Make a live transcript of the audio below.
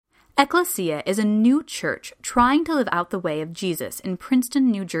Ecclesia is a new church trying to live out the way of Jesus in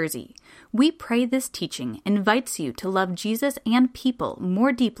Princeton, New Jersey. We pray this teaching invites you to love Jesus and people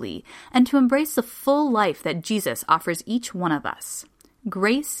more deeply and to embrace the full life that Jesus offers each one of us.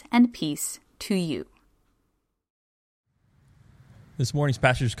 Grace and peace to you. This morning's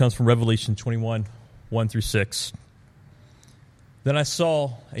passage comes from Revelation 21, 1 through 6. Then I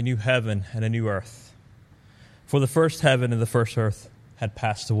saw a new heaven and a new earth. For the first heaven and the first earth had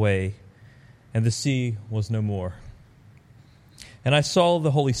passed away, and the sea was no more. And I saw the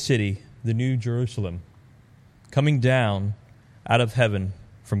holy city, the new Jerusalem, coming down out of heaven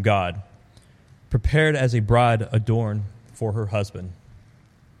from God, prepared as a bride adorned for her husband.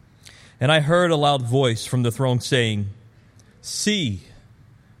 And I heard a loud voice from the throne saying, "See,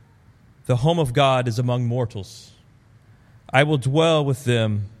 the home of God is among mortals. I will dwell with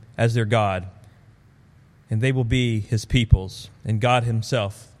them as their God, and they will be his peoples, and God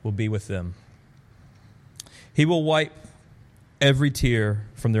himself will be with them. He will wipe every tear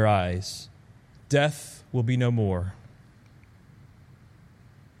from their eyes. Death will be no more.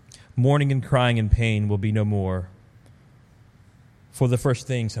 Mourning and crying and pain will be no more, for the first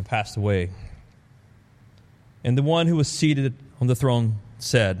things have passed away." And the one who was seated on the throne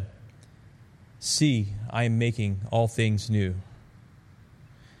said, "See, I am making all things new."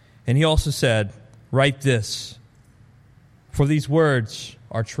 And he also said, "Write this, for these words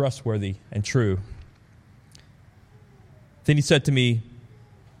are trustworthy and true." Then he said to me,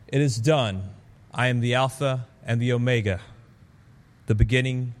 "It is done. I am the Alpha and the Omega, the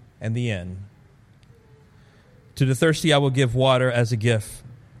beginning and the end. To the thirsty I will give water as a gift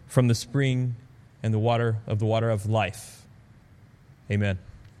from the spring and the water of life." Amen.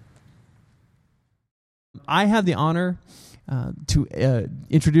 I have the honor to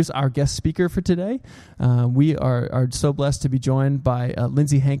introduce our guest speaker for today. We are so blessed to be joined by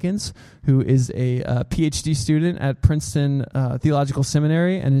Lindsay Hankins, who is a PhD student at Princeton Theological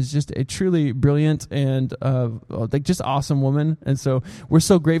Seminary and is just a truly brilliant and just awesome woman. And so we're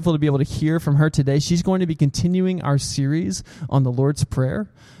so grateful to be able to hear from her today. She's going to be continuing our series on the Lord's Prayer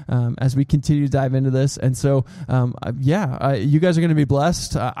as we continue to dive into this. And so, you guys are going to be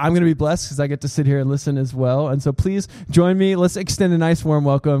blessed. I'm going to be blessed because I get to sit here and listen as well. And so please join me. Let's extend a nice warm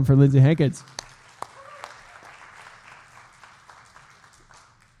welcome for Lindsay Hankins.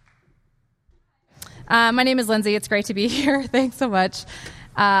 My name is Lindsay. It's great to be here. Thanks so much.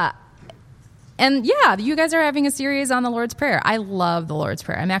 You guys are having a series on the Lord's Prayer. I love the Lord's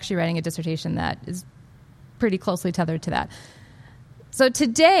Prayer. I'm actually writing a dissertation that is pretty closely tethered to that. So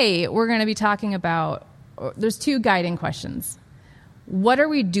today we're going to be talking about, there's two guiding questions. What are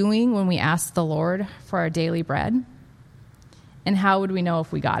we doing when we ask the Lord for our daily bread? And how would we know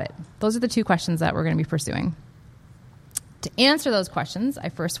if we got it? Those are the two questions that we're going to be pursuing. To answer those questions, I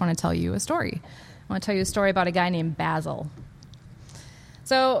first want to tell you a story. I want to tell you a story about a guy named Basil.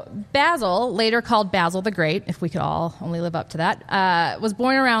 So Basil, later called Basil the Great, if we could all only live up to that, was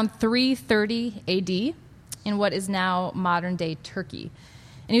born around 330 A.D. in what is now modern-day Turkey.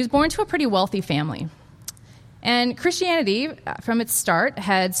 And he was born to a pretty wealthy family. And Christianity, from its start,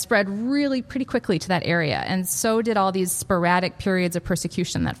 had spread really pretty quickly to that area, and so did all these sporadic periods of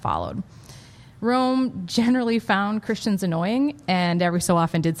persecution that followed. Rome generally found Christians annoying, and every so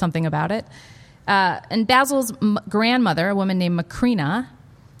often did something about it. And Basil's grandmother, a woman named Macrina,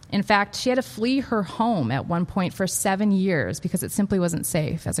 in fact, she had to flee her home at one point for 7 years because it simply wasn't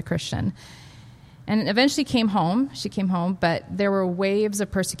safe as a Christian. And eventually she came home, but there were waves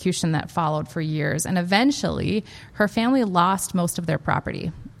of persecution that followed for years. And eventually, her family lost most of their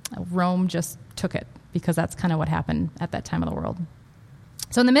property. Rome just took it because that's kind of what happened at that time of the world.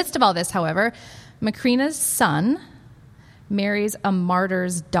 So in the midst of all this, however, Macrina's son marries a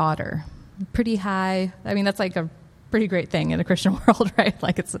martyr's daughter. Pretty high. I mean, that's like a pretty great thing in a Christian world, right?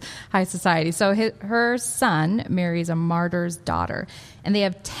 Like it's high society. So her son marries a martyr's daughter, and they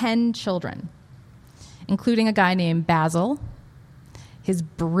have 10 children, including a guy named Basil, his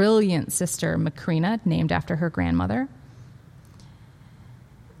brilliant sister Macrina, named after her grandmother.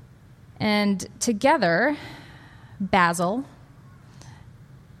 And together, Basil,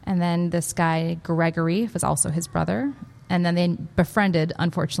 and then this guy Gregory was also his brother, and then they befriended,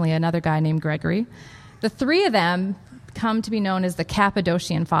 unfortunately, another guy named Gregory. The three of them come to be known as the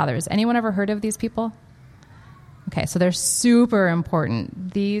Cappadocian Fathers. Anyone ever heard of these people? Okay, so they're super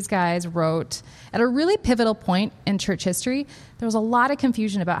important. These guys wrote, at a really pivotal point in church history, there was a lot of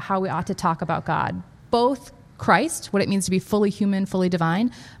confusion about how we ought to talk about God, both Christ, what it means to be fully human, fully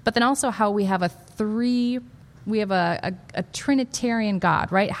divine, but then also how we have a Trinitarian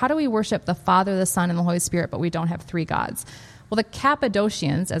God, right? How do we worship the Father, the Son, and the Holy Spirit, but we don't have three gods? Well, the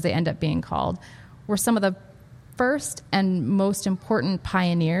Cappadocians, as they end up being called, were some of the first and most important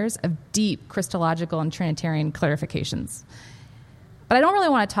pioneers of deep Christological and Trinitarian clarifications. But I don't really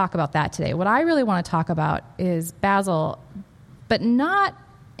want to talk about that today. What I really want to talk about is Basil, but not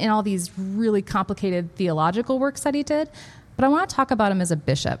in all these really complicated theological works that he did, but I want to talk about him as a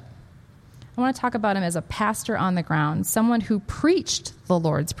bishop. I want to talk about him as a pastor on the ground, someone who preached the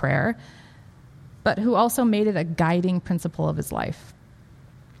Lord's Prayer, but who also made it a guiding principle of his life.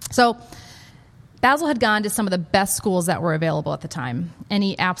 So Basil had gone to some of the best schools that were available at the time, and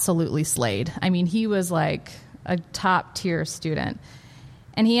he absolutely slayed. I mean, he was like a top-tier student.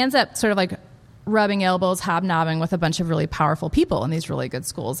 And he ends up sort of like rubbing elbows, hobnobbing with a bunch of really powerful people in these really good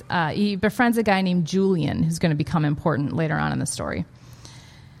schools. He befriends a guy named Julian, who's going to become important later on in the story.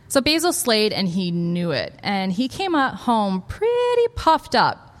 So Basil slayed, and he knew it. And he came home pretty puffed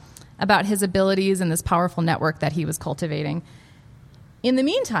up about his abilities and this powerful network that he was cultivating. In the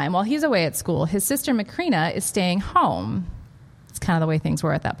meantime, while he's away at school, his sister Macrina is staying home. It's kind of the way things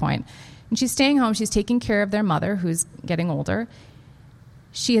were at that point. And she's staying home. She's taking care of their mother, who's getting older.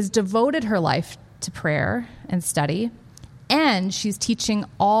 She has devoted her life to prayer and study, and she's teaching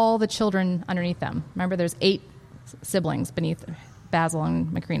all the children underneath them. Remember, there's 8 siblings beneath Basil and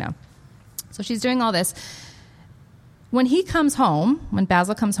Macrina. So she's doing all this. When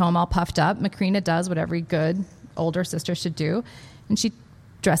Basil comes home all puffed up, Macrina does what every good older sister should do, and she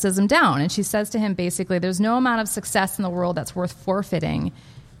dresses him down. And she says to him, basically, there's no amount of success in the world that's worth forfeiting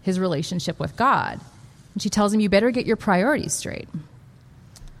his relationship with God. And she tells him, you better get your priorities straight.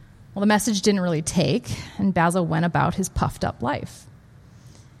 Well, the message didn't really take, and Basil went about his puffed-up life.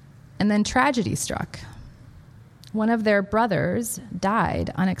 And then tragedy struck. One of their brothers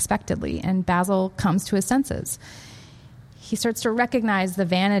died unexpectedly, and Basil comes to his senses. He starts to recognize the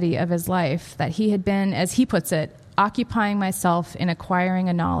vanity of his life, that he had been, as he puts it, occupying myself in acquiring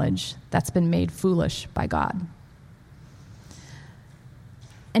a knowledge that's been made foolish by God.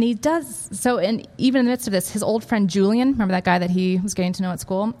 And he does so, and even in the midst of this, his old friend Julian, remember that guy that he was getting to know at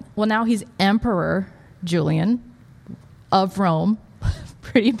school? Well, now he's Emperor Julian of Rome.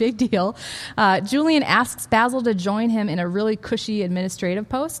 Pretty big deal. Julian asks Basil to join him in a really cushy administrative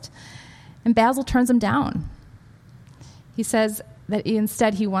post, and Basil turns him down. He says that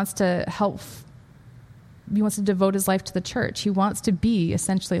instead he wants to devote his life to the church. He wants to be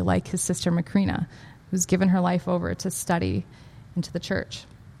essentially like his sister Macrina, who's given her life over to study into the church.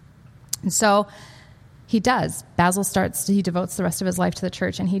 And so he does. He devotes the rest of his life to the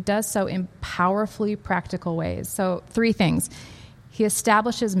church, and he does so in powerfully practical ways. So 3 things. He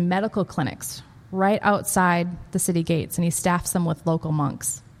establishes medical clinics right outside the city gates, and he staffs them with local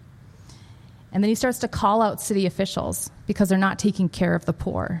monks. And then he starts to call out city officials because they're not taking care of the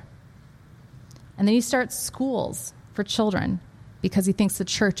poor. And then he starts schools for children because he thinks the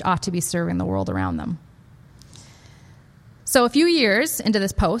church ought to be serving the world around them. So a few years into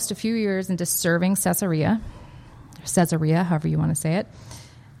this post, a few years into serving Caesarea, however you want to say it,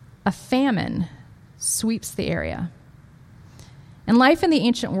 a famine sweeps the area. And life in the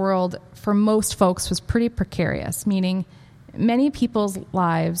ancient world for most folks was pretty precarious, meaning many people's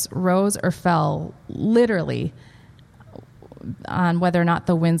lives rose or fell literally on whether or not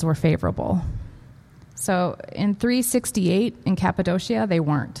the winds were favorable. So in 368 in Cappadocia, they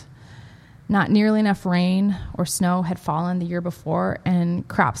weren't. Not nearly enough rain or snow had fallen the year before, and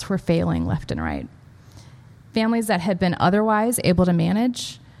crops were failing left and right. Families that had been otherwise able to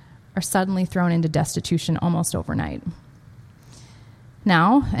manage are suddenly thrown into destitution almost overnight.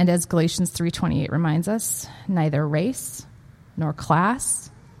 Now, and as Galatians 3:28 reminds us, neither race, nor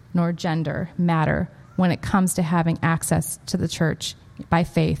class, nor gender matter when it comes to having access to the church by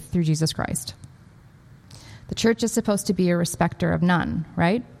faith through Jesus Christ. The church is supposed to be a respecter of none,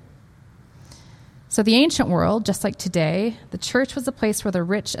 right? So the ancient world, just like today, the church was a place where the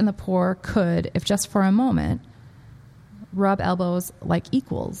rich and the poor could, if just for a moment, rub elbows like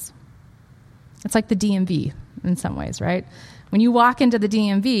equals. It's like the DMV in some ways, right? When you walk into the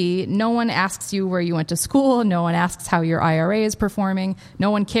DMV, no one asks you where you went to school. No one asks how your IRA is performing.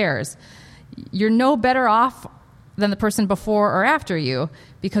 No one cares. You're no better off than the person before or after you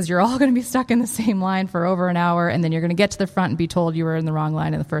because you're all going to be stuck in the same line for over an hour, and then you're going to get to the front and be told you were in the wrong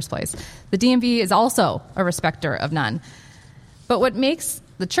line in the first place. The DMV is also a respecter of none. But what makes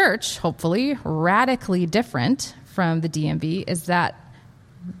the church, hopefully, radically different from the DMV is that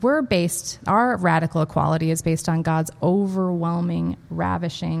our radical equality is based on God's overwhelming,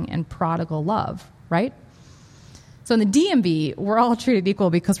 ravishing, and prodigal love, right? So in the DMV, we're all treated equal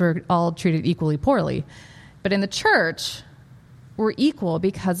because we're all treated equally poorly. But in the church, we're equal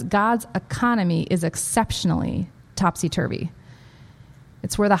because God's economy is exceptionally topsy-turvy.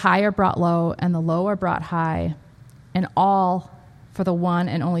 It's where the high are brought low and the low are brought high, and all for the one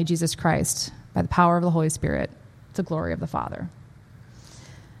and only Jesus Christ, by the power of the Holy Spirit, to glory of the Father.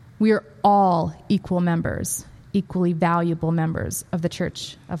 We are all equal members, equally valuable members of the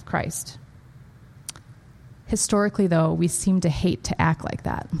Church of Christ. Historically, though, we seem to hate to act like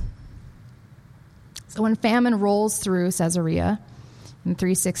that. So when famine rolls through Caesarea in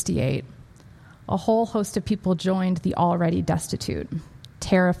 368, a whole host of people joined the already destitute,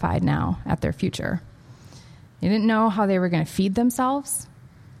 terrified now at their future. They didn't know how they were going to feed themselves,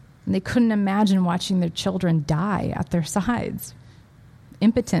 and they couldn't imagine watching their children die at their sides,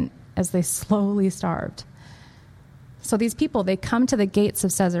 impotent as they slowly starved. So these people, they come to the gates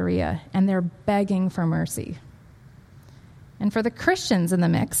of Caesarea, and they're begging for mercy. And for the Christians in the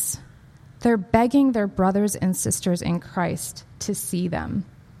mix, they're begging their brothers and sisters in Christ to see them,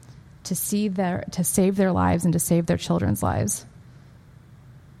 to save their lives and to save their children's lives.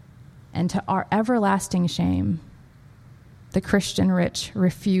 And to our everlasting shame, the Christian rich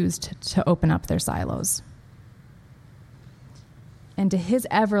refused to open up their silos. And to his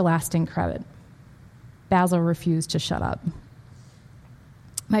everlasting credit, Basil refused to shut up.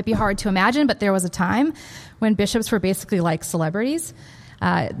 Might be hard to imagine, but there was a time when bishops were basically like celebrities.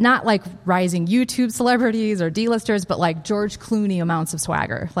 Not like rising YouTube celebrities or D-listers, but like George Clooney amounts of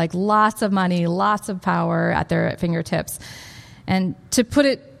swagger, like lots of money, lots of power at their fingertips. And to put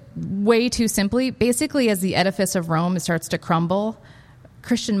it way too simply, basically as the edifice of Rome starts to crumble,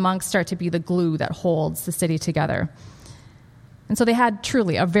 Christian monks start to be the glue that holds the city together. And so they had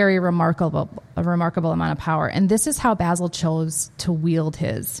truly a very remarkable amount of power. And this is how Basil chose to wield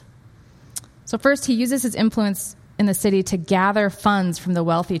his. So first, he uses his influence in the city to gather funds from the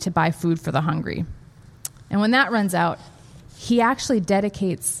wealthy to buy food for the hungry. And when that runs out, he actually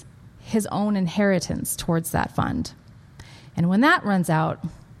dedicates his own inheritance towards that fund. And when that runs out,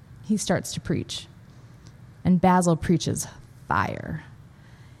 he starts to preach. And Basil preaches fire.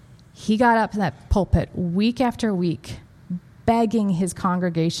 He got up in that pulpit week after week, begging his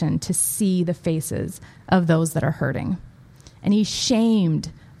congregation to see the faces of those that are hurting. And he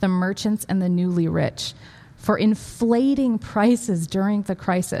shamed the merchants and the newly rich for inflating prices during the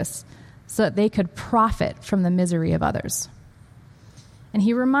crisis so that they could profit from the misery of others. And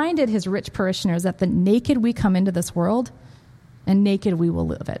he reminded his rich parishioners that the naked we come into this world, and naked we will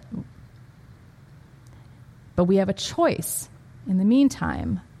live it. But we have a choice, in the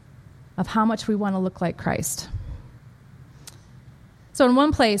meantime, of how much we want to look like Christ. So in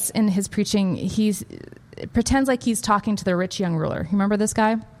one place in his preaching, he pretends like he's talking to the rich young ruler. You remember this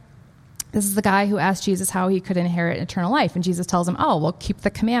guy? This is the guy who asked Jesus how he could inherit eternal life. And Jesus tells him, oh, well, keep the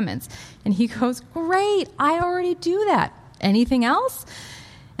commandments. And he goes, great, I already do that. Anything else?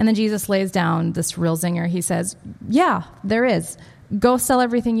 And then Jesus lays down this real zinger. He says, yeah, there is. Go sell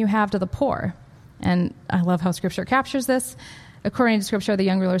everything you have to the poor. And I love how Scripture captures this. According to Scripture, the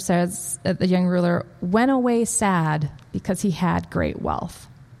young ruler says that the young ruler went away sad because he had great wealth.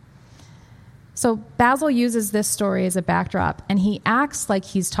 So Basil uses this story as a backdrop, and he acts like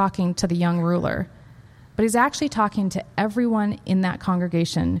he's talking to the young ruler, but he's actually talking to everyone in that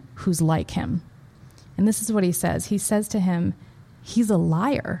congregation who's like him. And this is what he says. He says to him, he's a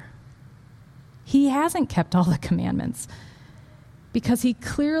liar. He hasn't kept all the commandments because he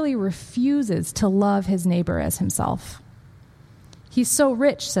clearly refuses to love his neighbor as himself. He's so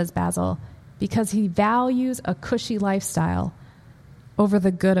rich, says Basil, because he values a cushy lifestyle over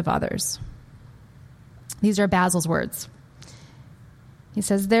the good of others. These are Basil's words. He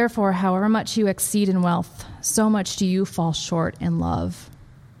says, therefore, however much you exceed in wealth, so much do you fall short in love.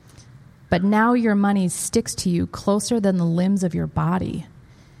 But now your money sticks to you closer than the limbs of your body.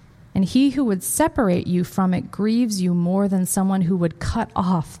 And he who would separate you from it grieves you more than someone who would cut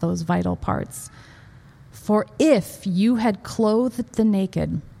off those vital parts. For if you had clothed the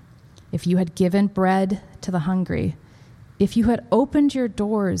naked, if you had given bread to the hungry, if you had opened your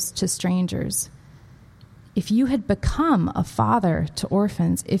doors to strangers, if you had become a father to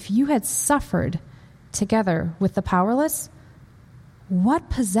orphans, if you had suffered together with the powerless, what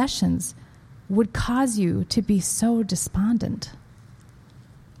possessions would cause you to be so despondent?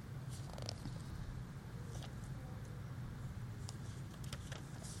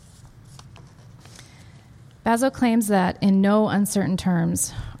 Basil claims that in no uncertain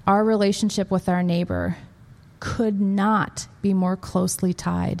terms, our relationship with our neighbor could not be more closely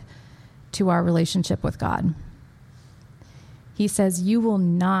tied to our relationship with God. He says, you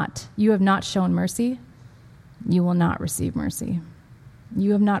have not shown mercy, you will not receive mercy.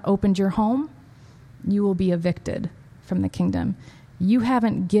 You have not opened your home, you will be evicted from the kingdom. You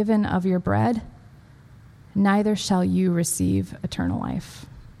haven't given of your bread, neither shall you receive eternal life.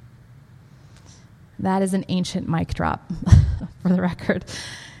 That is an ancient mic drop, for the record.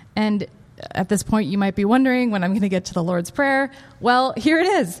 And at this point, you might be wondering when I'm going to get to the Lord's Prayer. Well, here it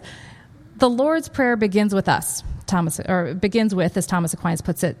is. The Lord's Prayer begins with us, begins with, as Thomas Aquinas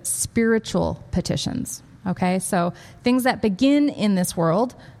puts it, spiritual petitions. Okay, so things that begin in this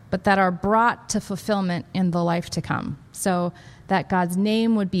world, but that are brought to fulfillment in the life to come. So that God's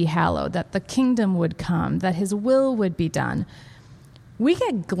name would be hallowed, that the kingdom would come, that his will would be done. We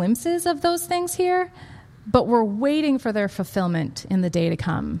get glimpses of those things here, but we're waiting for their fulfillment in the day to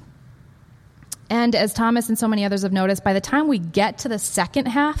come. And as Thomas and so many others have noticed, by the time we get to the second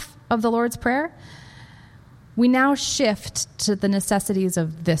half of the Lord's Prayer, we now shift to the necessities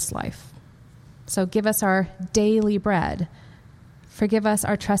of this life. So give us our daily bread. Forgive us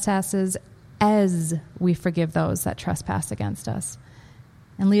our trespasses as we forgive those that trespass against us.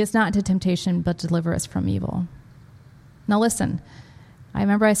 And lead us not into temptation, but deliver us from evil. Now listen, I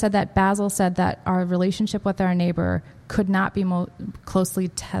remember I said that Basil said that our relationship with our neighbor could not be closely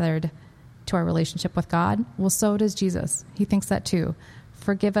tethered to our relationship with God. Well, so does Jesus. He thinks that too.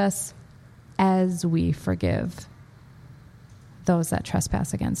 Forgive us as we forgive those that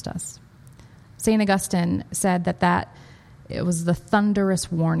trespass against us. St. Augustine said that it was the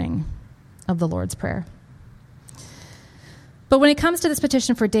thunderous warning of the Lord's Prayer. But when it comes to this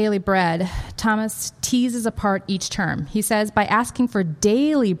petition for daily bread, Thomas teases apart each term. He says, by asking for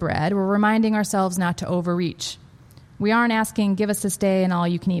daily bread, we're reminding ourselves not to overreach. We aren't asking, give us this day an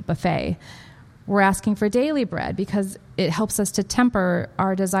all-you-can-eat buffet. We're asking for daily bread because it helps us to temper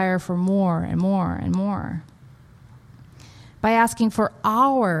our desire for more and more and more. By asking for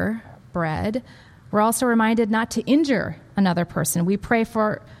our bread, we're also reminded not to injure another person. We pray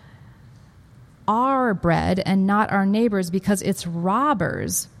for our bread and not our neighbors because it's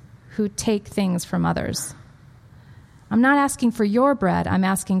robbers who take things from others. I'm not asking for your bread, I'm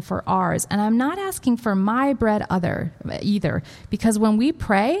asking for ours. And I'm not asking for my bread either, because when we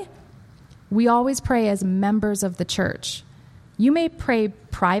pray, we always pray as members of the church. You may pray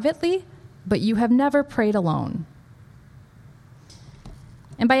privately, but you have never prayed alone.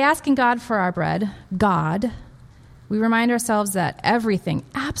 And by asking God for our bread, we remind ourselves that everything,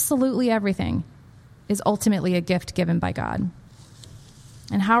 absolutely everything, is ultimately a gift given by God.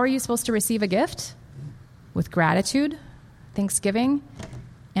 And how are you supposed to receive a gift? With gratitude, thanksgiving,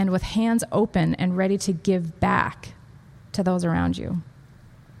 and with hands open and ready to give back to those around you.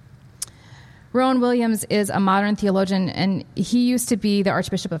 Rowan Williams is a modern theologian, and he used to be the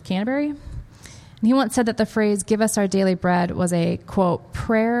Archbishop of Canterbury. And he once said that the phrase, give us our daily bread, was a, quote,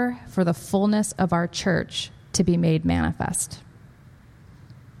 prayer for the fullness of our church to be made manifest.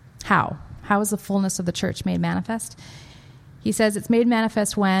 How? How is the fullness of the church made manifest? He says it's made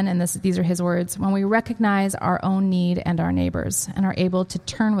manifest when, and these are his words, when we recognize our own need and our neighbors and are able to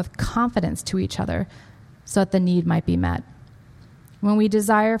turn with confidence to each other so that the need might be met. When we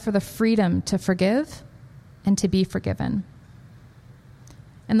desire for the freedom to forgive and to be forgiven.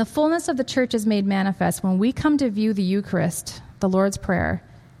 And the fullness of the church is made manifest when we come to view the Eucharist, the Lord's Prayer,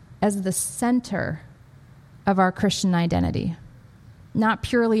 as the center of our Christian identity. Not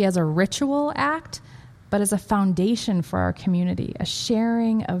purely as a ritual act, but as a foundation for our community, a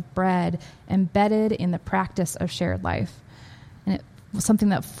sharing of bread embedded in the practice of shared life. And it was something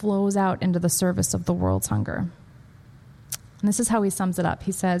that flows out into the service of the world's hunger. And this is how he sums it up.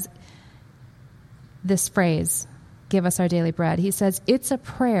 He says, this phrase, give us our daily bread, he says, it's a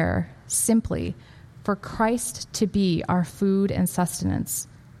prayer simply for Christ to be our food and sustenance,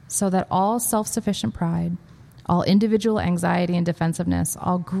 so that all self-sufficient pride, all individual anxiety and defensiveness,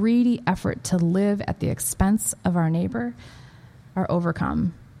 all greedy effort to live at the expense of our neighbor are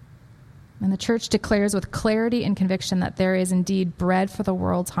overcome. And the church declares with clarity and conviction that there is indeed bread for the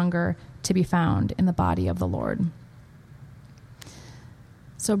world's hunger to be found in the body of the Lord.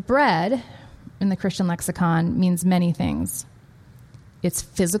 So bread, in the Christian lexicon, means many things. It's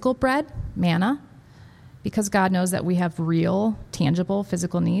physical bread, manna, because God knows that we have real, tangible,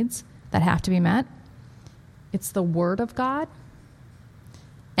 physical needs that have to be met. It's the Word of God.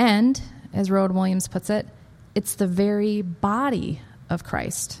 And, as Rowan Williams puts it, it's the very body of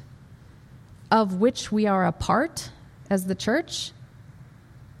Christ, of which we are a part as the church,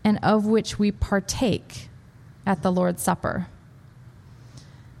 and of which we partake at the Lord's Supper.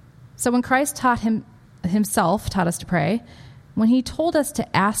 So when Christ himself taught us to pray, when he told us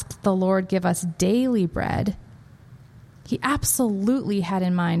to ask the Lord give us daily bread, he absolutely had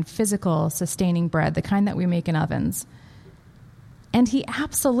in mind physical, sustaining bread, the kind that we make in ovens. And he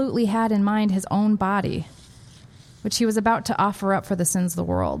absolutely had in mind his own body, which he was about to offer up for the sins of the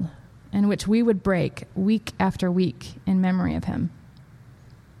world. and which we would break week after week in memory of him.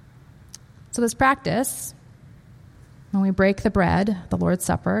 So this practice, when we break the bread, the Lord's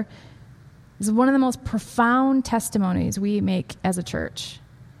Supper, is one of the most profound testimonies we make as a church.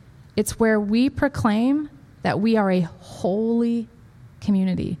 It's where we proclaim that we are a holy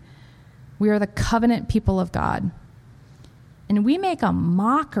community. We are the covenant people of God. And we make a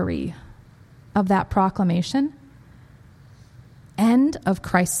mockery of that proclamation and of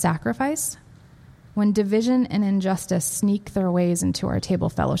Christ's sacrifice when division and injustice sneak their ways into our table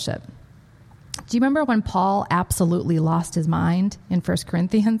fellowship. Do you remember when Paul absolutely lost his mind in 1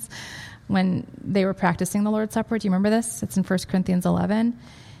 Corinthians when they were practicing the Lord's Supper? Do you remember this? It's in 1 Corinthians 11.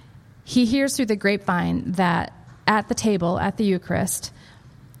 He hears through the grapevine that at the table, at the Eucharist,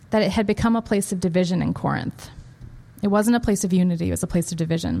 that it had become a place of division in Corinth. It wasn't a place of unity, it was a place of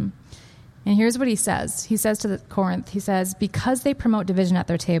division. And here's what he says. He says to Corinth, he says, because they promote division at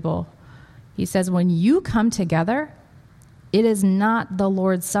their table, he says, when you come together, it is not the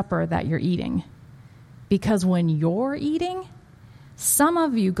Lord's Supper that you're eating. Because when you're eating, some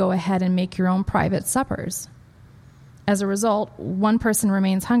of you go ahead and make your own private suppers. As a result, one person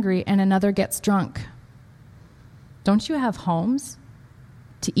remains hungry and another gets drunk. Don't you have homes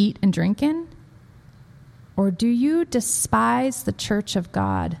to eat and drink in? Or do you despise the church of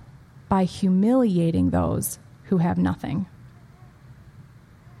God by humiliating those who have nothing?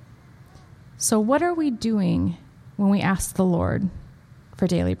 So what are we doing when we ask the Lord for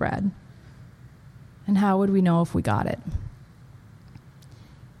daily bread? And how would we know if we got it?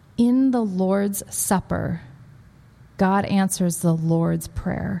 In the Lord's Supper, God answers the Lord's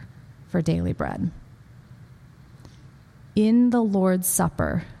Prayer for daily bread. In the Lord's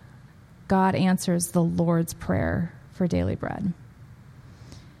Supper, God answers the Lord's Prayer for daily bread.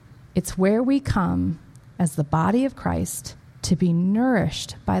 It's where we come as the body of Christ to be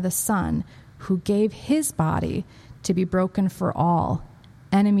nourished by the Son who gave his body to be broken for all,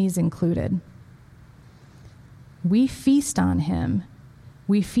 enemies included. We feast on him.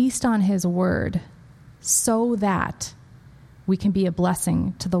 We feast on his word so that we can be a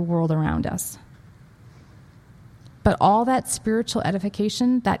blessing to the world around us. But all that spiritual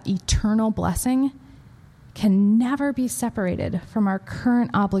edification, that eternal blessing, can never be separated from our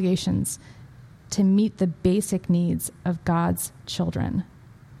current obligations to meet the basic needs of God's children.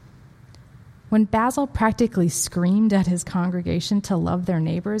 When Basil practically screamed at his congregation to love their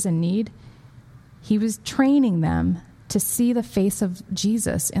neighbors in need, he was training them to see the face of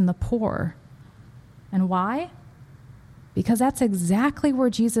Jesus in the poor. And why? Because that's exactly where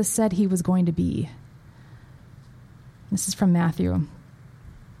Jesus said he was going to be. This is from Matthew.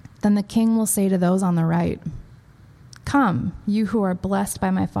 Then the king will say to those on the right, come, you who are blessed by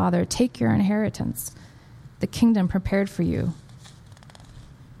my Father, take your inheritance, the kingdom prepared for you.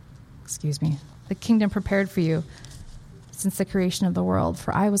 The kingdom prepared for you since the creation of the world.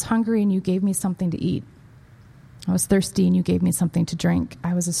 For I was hungry and you gave me something to eat. I was thirsty and you gave me something to drink.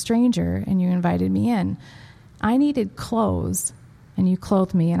 I was a stranger and you invited me in. I needed clothes and you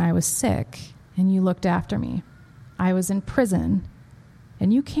clothed me, and I was sick and you looked after me. I was in prison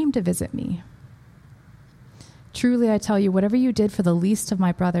and you came to visit me. Truly, I tell you, whatever you did for the least of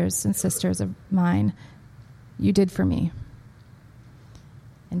my brothers and sisters of mine, you did for me.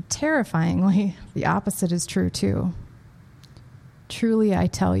 And terrifyingly, the opposite is true too. Truly, I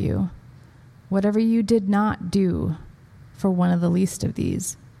tell you, whatever you did not do for one of the least of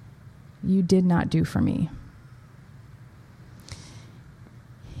these, you did not do for me.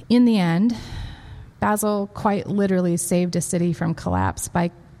 In the end, Basil quite literally saved a city from collapse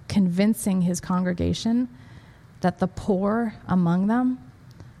by convincing his congregation that the poor among them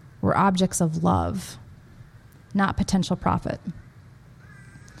were objects of love, not potential profit.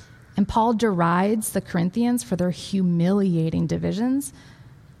 And Paul derides the Corinthians for their humiliating divisions,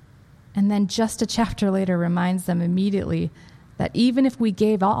 and then just a chapter later reminds them immediately that even if we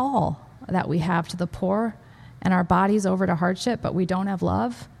gave all that we have to the poor and our bodies over to hardship, but we don't have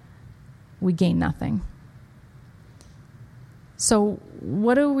love, we gain nothing. So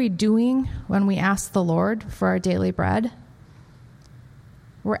what are we doing when we ask the Lord for our daily bread?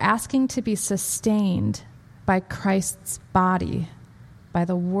 We're asking to be sustained by Christ's body, by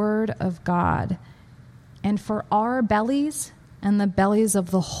the word of God, and for our bellies and the bellies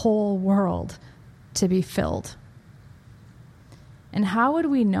of the whole world to be filled. And how would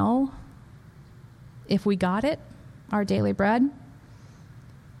we know if we got it, our daily bread?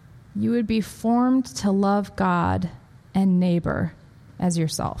 You would be formed to love God and neighbor as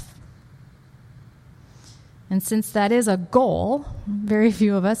yourself. And since that is a goal, very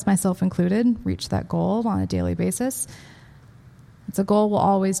few of us, myself included, reach that goal on a daily basis. It's a goal we'll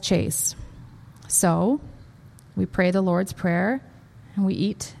always chase. So we pray the Lord's Prayer, and we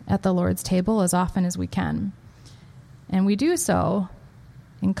eat at the Lord's table as often as we can. And we do so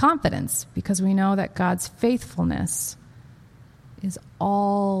in confidence because we know that God's faithfulness is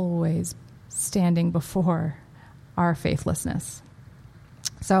always standing before our faithlessness.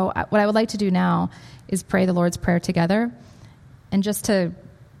 So what I would like to do now is pray the Lord's Prayer together. And just to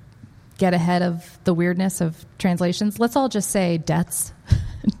get ahead of the weirdness of translations, let's all just say debts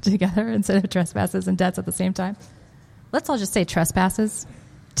together instead of trespasses and debts at the same time. Let's all just say trespasses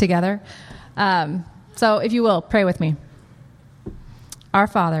together. So if you will, pray with me. Our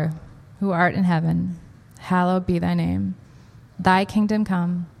Father, who art in heaven, hallowed be thy name. Thy kingdom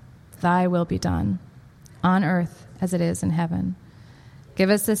come, thy will be done, on earth as it is in heaven. Give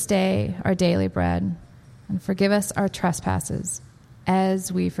us this day our daily bread, and forgive us our trespasses,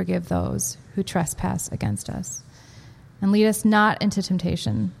 as we forgive those who trespass against us. And lead us not into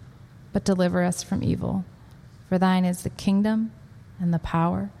temptation, but deliver us from evil. For thine is the kingdom, and the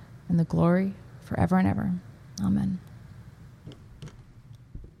power, and the glory, forever and ever. Amen.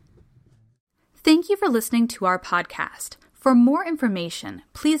 Thank you for listening to our podcast. For more information,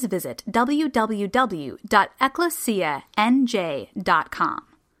 please visit www.ecclesianj.com.